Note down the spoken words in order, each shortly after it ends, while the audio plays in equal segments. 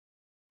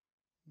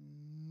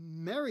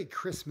Merry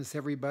Christmas,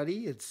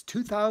 everybody. It's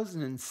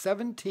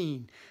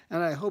 2017,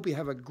 and I hope you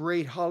have a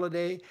great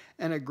holiday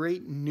and a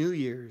great New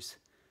Year's.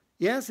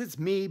 Yes, it's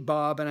me,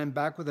 Bob, and I'm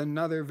back with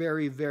another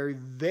very, very,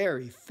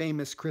 very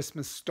famous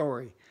Christmas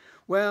story.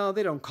 Well,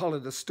 they don't call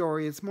it a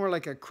story, it's more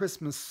like a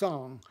Christmas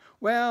song.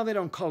 Well, they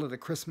don't call it a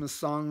Christmas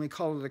song, they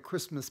call it a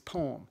Christmas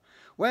poem.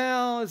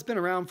 Well, it's been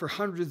around for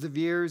hundreds of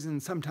years,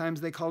 and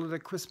sometimes they call it a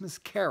Christmas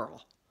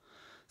carol.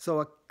 So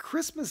a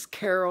Christmas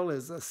carol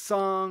is a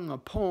song, a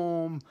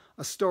poem,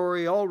 a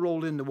story, all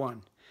rolled into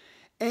one.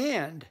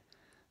 And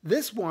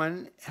this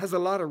one has a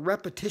lot of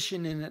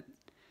repetition in it.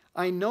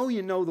 I know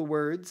you know the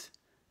words.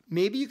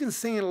 Maybe you can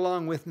sing it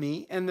along with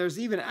me, and there's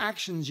even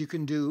actions you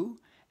can do.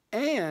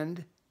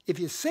 And if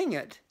you sing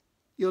it,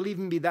 you'll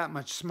even be that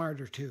much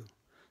smarter too.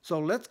 So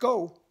let's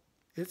go.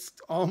 It's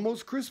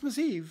almost Christmas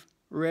Eve.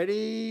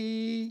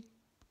 Ready?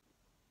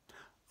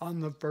 On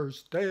the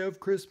first day of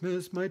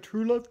Christmas, my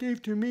true love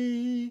gave to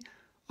me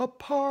a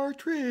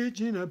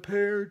partridge in a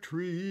pear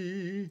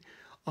tree.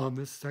 On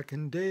the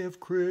second day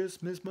of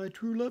Christmas, my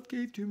true love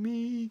gave to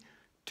me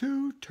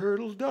 2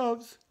 turtle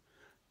doves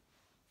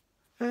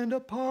and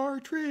a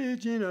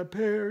partridge in a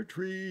pear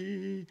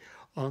tree.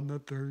 On the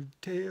third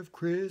day of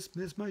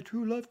Christmas, my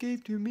true love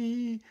gave to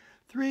me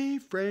 3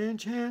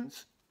 French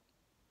hens,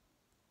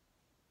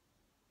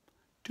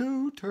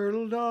 2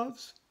 turtle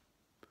doves,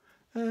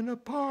 and a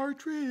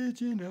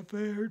partridge in a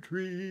pear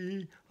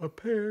tree, a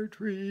pear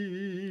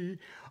tree.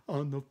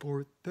 On the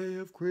fourth day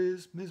of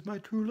Christmas, my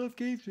true love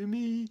gave to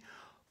me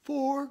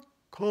 4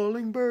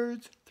 calling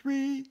birds,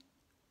 3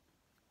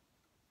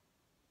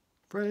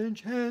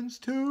 French hens,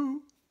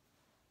 2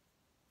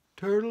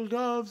 turtle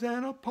doves,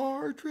 and a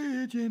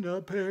partridge in a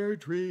pear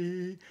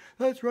tree.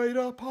 That's right,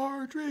 a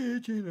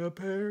partridge in a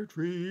pear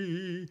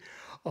tree.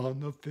 On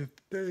the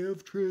 5th day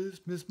of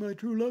Christmas, my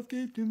true love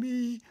gave to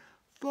me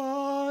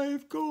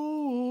 5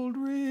 gold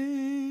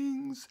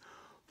rings,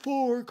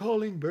 4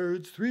 calling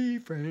birds, 3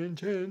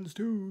 French hens,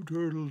 2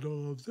 turtle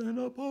doves, and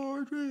a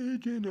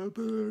partridge in a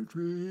pear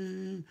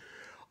tree.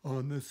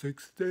 On the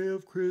 6th day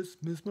of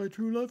Christmas, my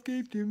true love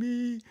gave to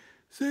me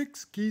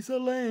 6 geese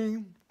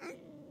a-laying,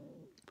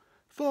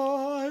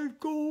 5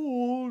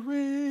 gold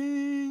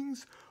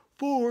rings,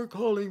 4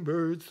 calling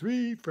birds,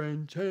 3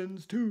 French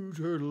hens, 2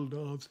 turtle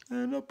doves,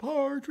 and a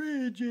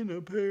partridge in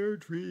a pear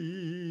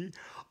tree.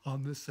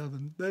 On the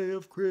 7th day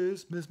of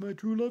Christmas, my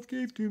true love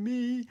gave to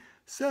me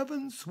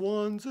 7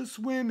 swans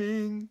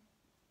a-swimming,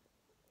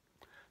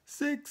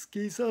 6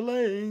 geese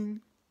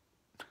a-laying,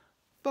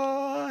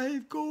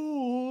 5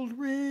 gold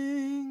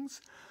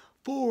rings,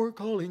 4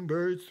 calling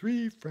birds,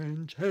 3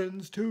 French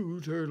hens,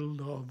 2 turtle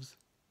doves,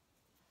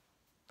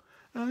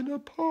 and a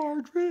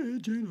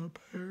partridge in a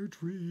pear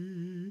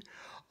tree.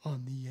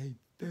 On the 8th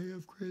day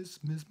of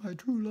Christmas, my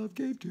true love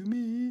gave to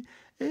me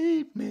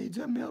 8 maids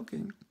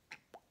a-milking,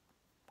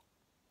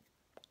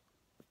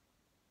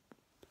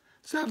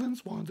 7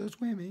 swans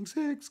a-swimming,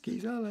 6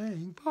 geese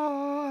a-laying,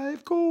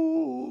 5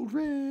 gold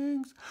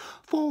rings,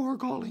 4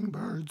 calling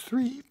birds,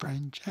 3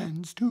 French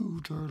hens,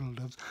 2 turtle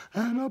doves,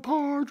 and a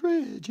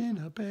partridge in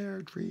a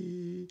pear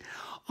tree.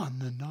 On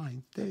the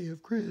 9th day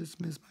of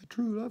Christmas, my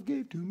true love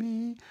gave to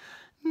me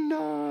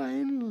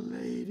 9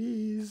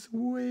 ladies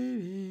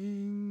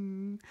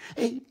waiting,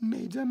 8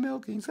 maids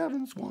a-milking,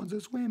 7 swans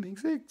a-swimming,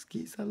 6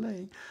 geese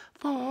a-laying,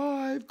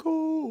 5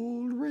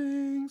 gold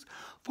rings,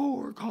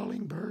 4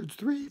 calling birds,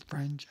 3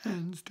 French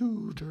hens,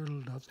 2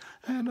 turtle doves,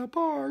 and a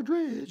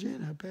partridge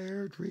in a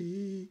pear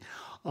tree.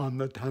 On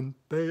the 10th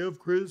day of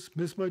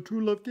Christmas, my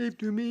true love gave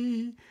to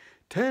me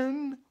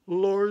 10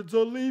 lords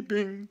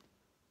a-leaping,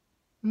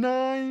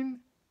 9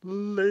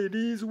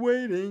 ladies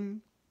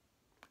waiting,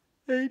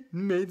 8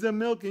 maids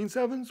a-milking,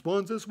 7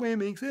 swans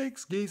a-swimming,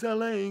 6 geese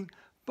a-laying,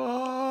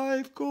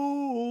 5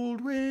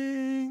 gold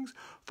rings,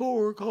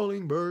 4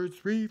 calling birds,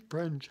 3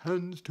 French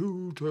hens,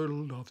 2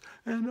 turtle doves,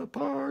 and a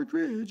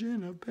partridge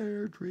in a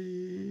pear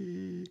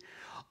tree.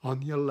 On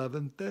the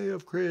 11th day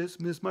of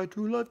Christmas, my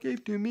true love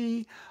gave to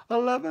me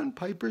 11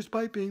 pipers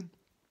piping.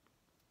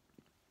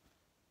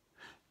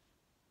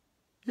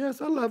 Yes,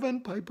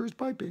 11 pipers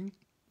piping.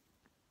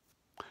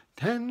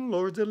 10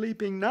 lords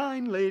a-leaping,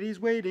 9 ladies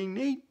waiting,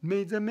 8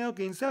 maids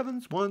a-milking,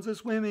 7 swans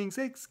a-swimming,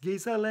 6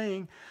 geese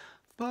a-laying,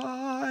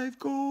 5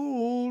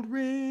 gold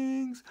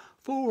rings,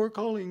 4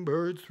 calling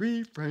birds,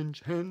 3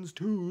 French hens,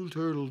 2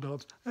 turtle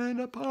doves,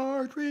 and a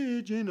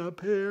partridge in a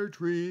pear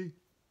tree.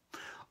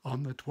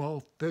 On the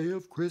 12th day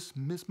of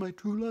Christmas, my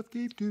true love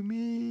gave to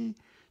me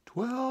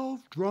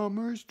 12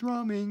 drummers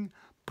drumming,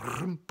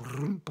 brum,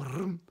 brum,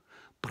 brum,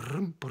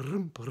 brum,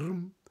 brum,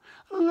 brum,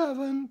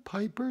 11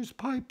 pipers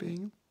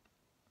piping,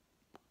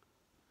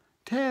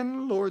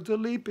 10 lords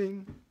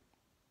a-leaping,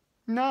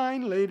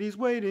 9 ladies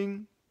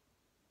waiting,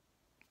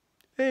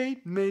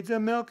 8 maids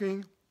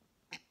a-milking,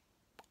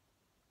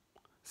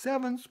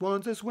 7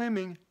 swans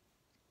a-swimming,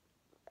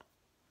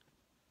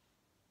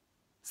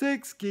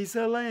 6 geese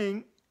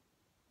a-laying,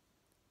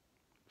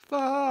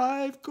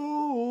 5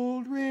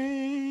 gold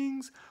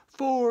rings,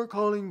 4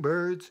 calling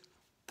birds,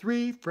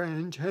 3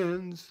 French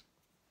hens,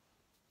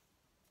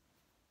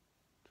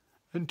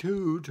 and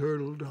 2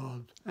 turtle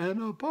doves,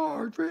 and a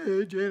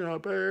partridge in a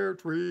pear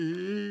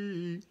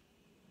tree.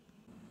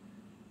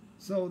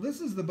 So this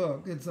is the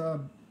book. It's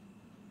a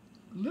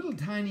little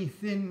tiny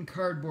thin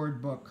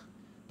cardboard book.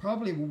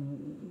 Probably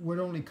would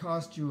only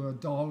cost you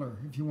 $1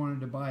 if you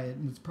wanted to buy it,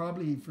 and it's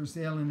probably for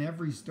sale in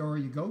every store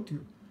you go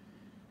to.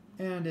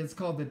 And it's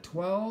called The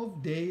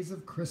 12 Days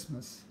of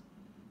Christmas.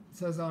 It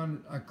says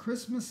on A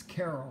Christmas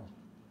Carol.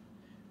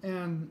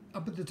 And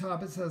up at the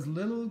top it says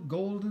Little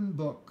Golden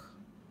Book,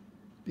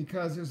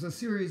 because there's a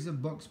series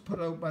of books put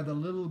out by the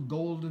Little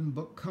Golden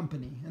Book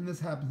Company, and this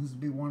happens to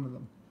be one of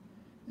them.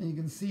 And you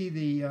can see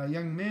the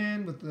young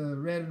man with the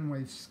red and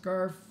white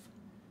scarf,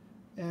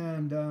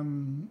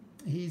 and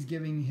he's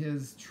giving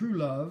his true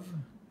love,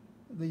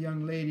 the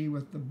young lady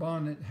with the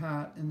bonnet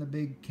hat and the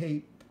big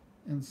cape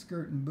and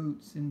skirt and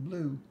boots in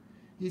blue.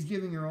 He's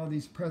giving her all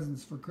these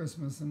presents for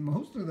Christmas, and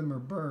most of them are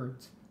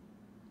birds.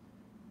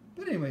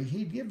 But anyway,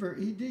 he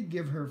did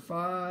give her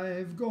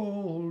 5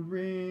 gold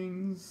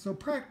rings. So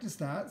practice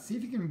that. See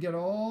if you can get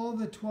all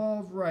the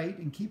 12 right,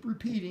 and keep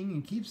repeating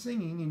and keep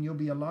singing, and you'll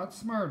be a lot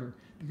smarter.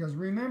 Because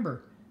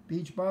remember,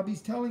 Beach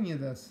Bobby's telling you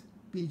this.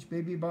 Beach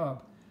Baby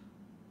Bob.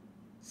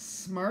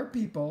 Smart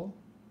people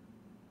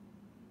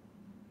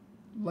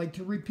like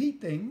to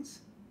repeat things.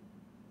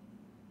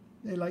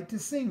 They like to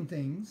sing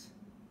things.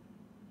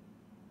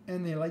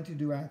 And they like to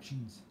do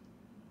actions.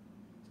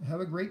 So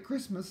have a great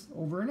Christmas.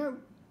 Over and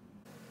out.